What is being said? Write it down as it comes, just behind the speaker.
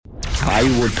I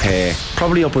would pay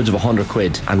probably upwards of 100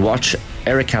 quid and watch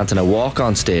Eric Cantona walk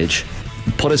on stage,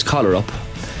 put his collar up,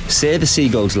 say the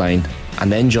Seagulls line, and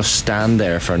then just stand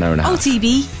there for an hour and a half.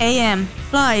 OTB AM,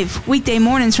 live weekday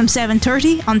mornings from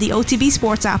 7:30 on the OTB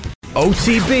Sports app.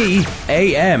 OTB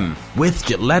AM with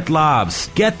Gillette Labs.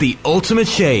 Get the ultimate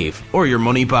shave or your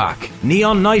money back.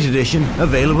 Neon Night Edition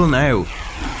available now.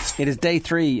 It is day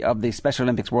 3 of the Special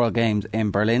Olympics World Games in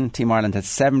Berlin. Team Ireland has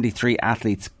 73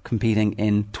 athletes competing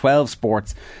in 12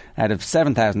 sports out of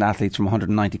 7,000 athletes from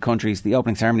 190 countries. The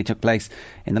opening ceremony took place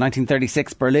in the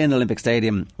 1936 Berlin Olympic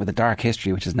Stadium with a dark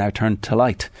history which has now turned to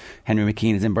light. Henry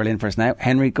McKean is in Berlin for us now.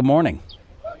 Henry, good morning.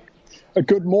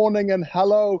 Good morning and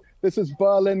hello. This is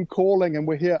Berlin calling, and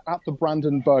we're here at the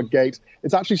Brandenburg Gate.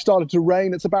 It's actually started to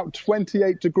rain. It's about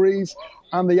 28 degrees,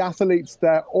 and the athletes,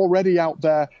 they're already out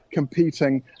there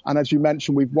competing. And as you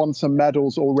mentioned, we've won some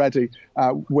medals already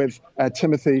with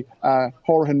Timothy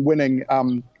Horan winning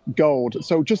gold.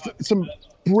 So just some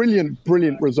brilliant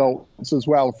results as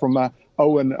well from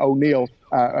Owen O'Neill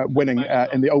winning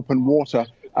in the open water.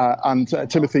 And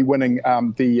Timothy winning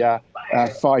the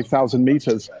 5,000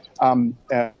 metres on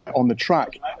the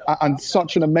track. And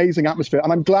such an amazing atmosphere.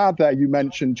 And I'm glad there you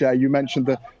mentioned, Jay, you mentioned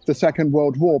the Second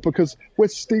World War, because we're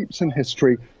steeped in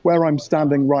history. Where I'm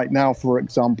standing right now, for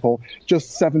example,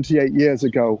 just 78 years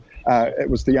ago, it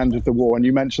was the end of the war. And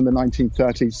you mentioned the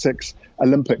 1936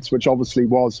 Olympics, which obviously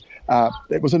was,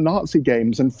 it was a Nazi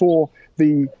Games. And for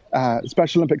the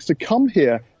Special Olympics to come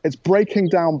here, it's breaking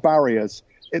down barriers.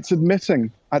 It's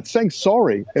admitting, it's saying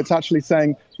sorry. It's actually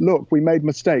saying, look, we made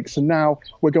mistakes, and now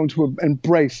we're going to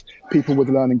embrace people with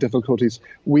learning difficulties.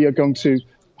 We are going to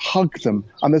hug them.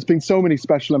 And there's been so many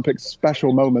Special Olympics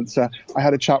special moments. I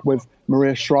had a chat with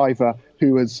Maria Shriver,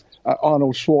 who is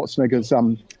Arnold Schwarzenegger's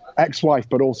ex-wife,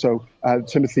 but also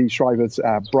Timothy Shriver's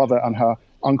brother, and her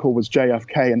uncle was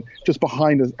JFK. And just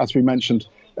behind us, as we mentioned,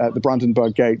 the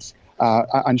Brandenburg Gates.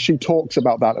 And she talks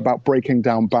about that, about breaking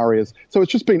down barriers. So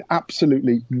it's just been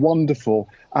absolutely wonderful.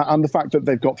 And the fact that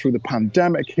they've got through the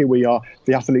pandemic, here we are,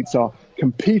 the athletes are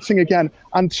competing again.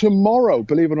 And tomorrow,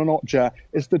 believe it or not, Jer,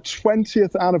 is the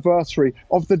 20th anniversary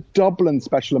of the Dublin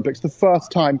Special Olympics, the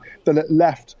first time that it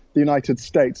left the United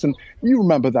States. And you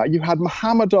remember that. You had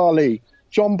Muhammad Ali,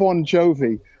 John Bon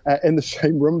Jovi in the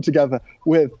same room together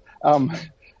with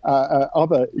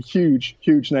other huge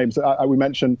names. We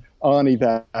mentioned Arnie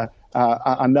there.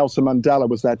 And Nelson Mandela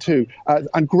was there too,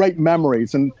 and great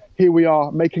memories. And here we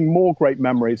are making more great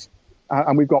memories.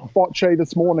 And we've got bocce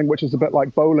this morning, which is a bit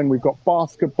like bowling. We've got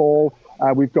basketball.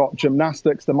 We've got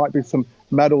gymnastics. There might be some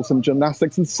medals in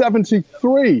gymnastics. And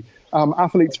 73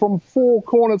 athletes from 4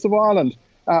 corners of Ireland.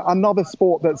 Another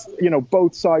sport that's,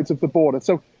 both sides of the border.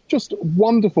 So just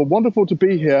wonderful to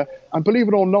be here. And believe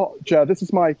it or not, Jer, this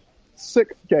is my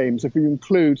 6th games, if you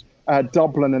include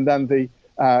Dublin and then the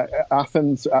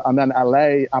Athens, and then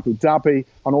LA, Abu Dhabi,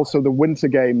 and also the Winter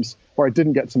Games, where I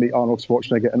didn't get to meet Arnold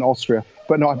Schwarzenegger in Austria.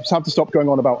 But no, I just have to stop going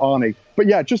on about Arnie. But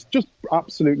yeah, just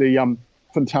absolutely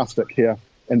fantastic here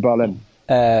in Berlin.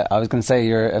 I was going to say,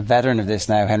 you're a veteran of this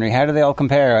now, Henry. How do they all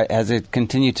compare? Has it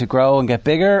continued to grow and get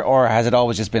bigger, or has it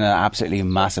always just been an absolutely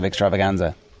massive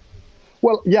extravaganza?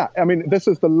 Well, yeah, I mean, this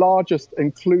is the largest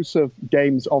inclusive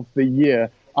games of the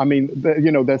year. I mean,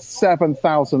 there's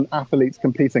 7,000 athletes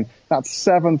competing. That's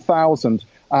 7,000.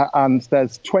 And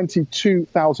there's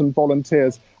 22,000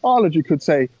 volunteers. Ireland, you could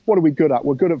say, what are we good at?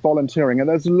 We're good at volunteering. And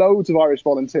there's loads of Irish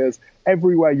volunteers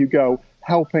everywhere you go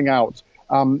helping out.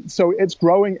 So it's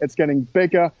growing. It's getting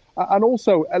bigger. And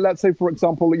also, let's say, for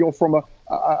example, you're from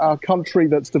a country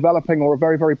that's developing, or a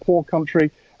very, very poor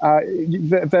country.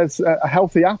 There's a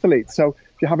healthy athlete. So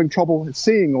if you're having trouble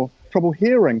seeing or trouble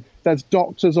hearing, there's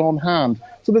doctors on hand.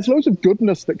 So there's loads of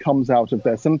goodness that comes out of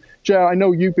this. And Jay, I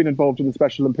know you've been involved in the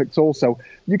Special Olympics also.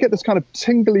 You get this kind of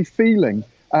tingly feeling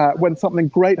when something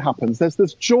great happens. There's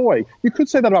this joy. You could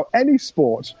say that about any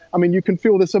sport. I mean, you can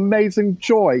feel this amazing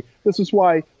joy. This is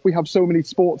why we have so many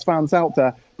sports fans out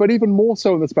there, but even more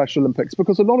so in the Special Olympics,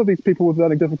 because a lot of these people with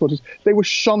learning difficulties, they were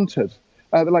shunted.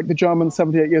 Like the Germans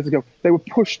 78 years ago, they were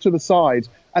pushed to the side,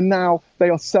 and now they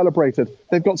are celebrated.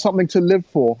 They've got something to live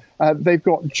for. They've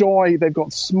got joy, they've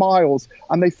got smiles,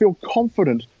 and they feel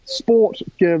confident. Sport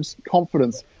gives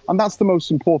confidence, and that's the most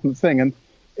important thing. And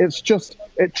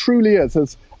it truly is,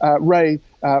 as Ray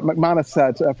McManus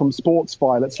said from Sports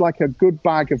File, it's like a good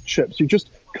bag of chips. You just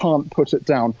can't put it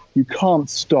down. You can't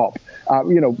stop.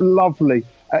 Lovely.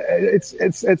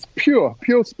 It's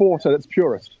pure sport at its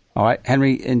purest. All right,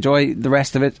 Henry, enjoy the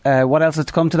rest of it. What else is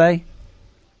to come today?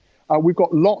 We've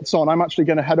got lots on. I'm actually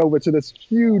going to head over to this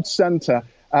huge centre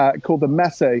called the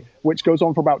Messe, which goes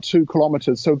on for about 2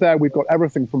 kilometers. So there we've got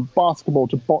everything from basketball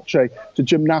to bocce to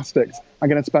gymnastics. I'm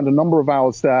going to spend a number of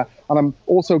hours there. And I'm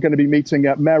also going to be meeting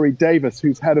Mary Davis,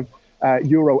 who's head of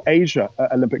Euro-Asia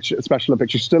Olympics, Special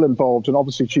Olympics. She's still involved, and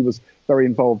obviously she was very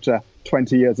involved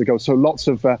 20 years ago. So lots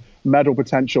of medal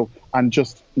potential and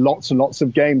just lots and lots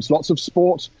of games, lots of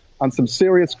sport and some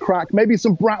serious crack, maybe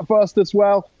some bratwurst as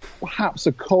well, perhaps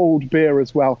a cold beer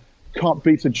as well. Can't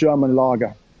beat a German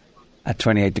lager. At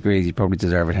 28 degrees, you probably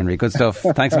deserve it, Henry. Good stuff.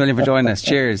 Thanks a million for joining us.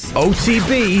 Cheers.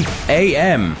 OTB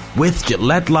AM with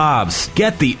Gillette Labs.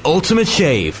 Get the ultimate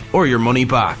shave or your money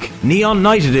back. Neon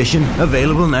Night Edition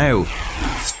available now.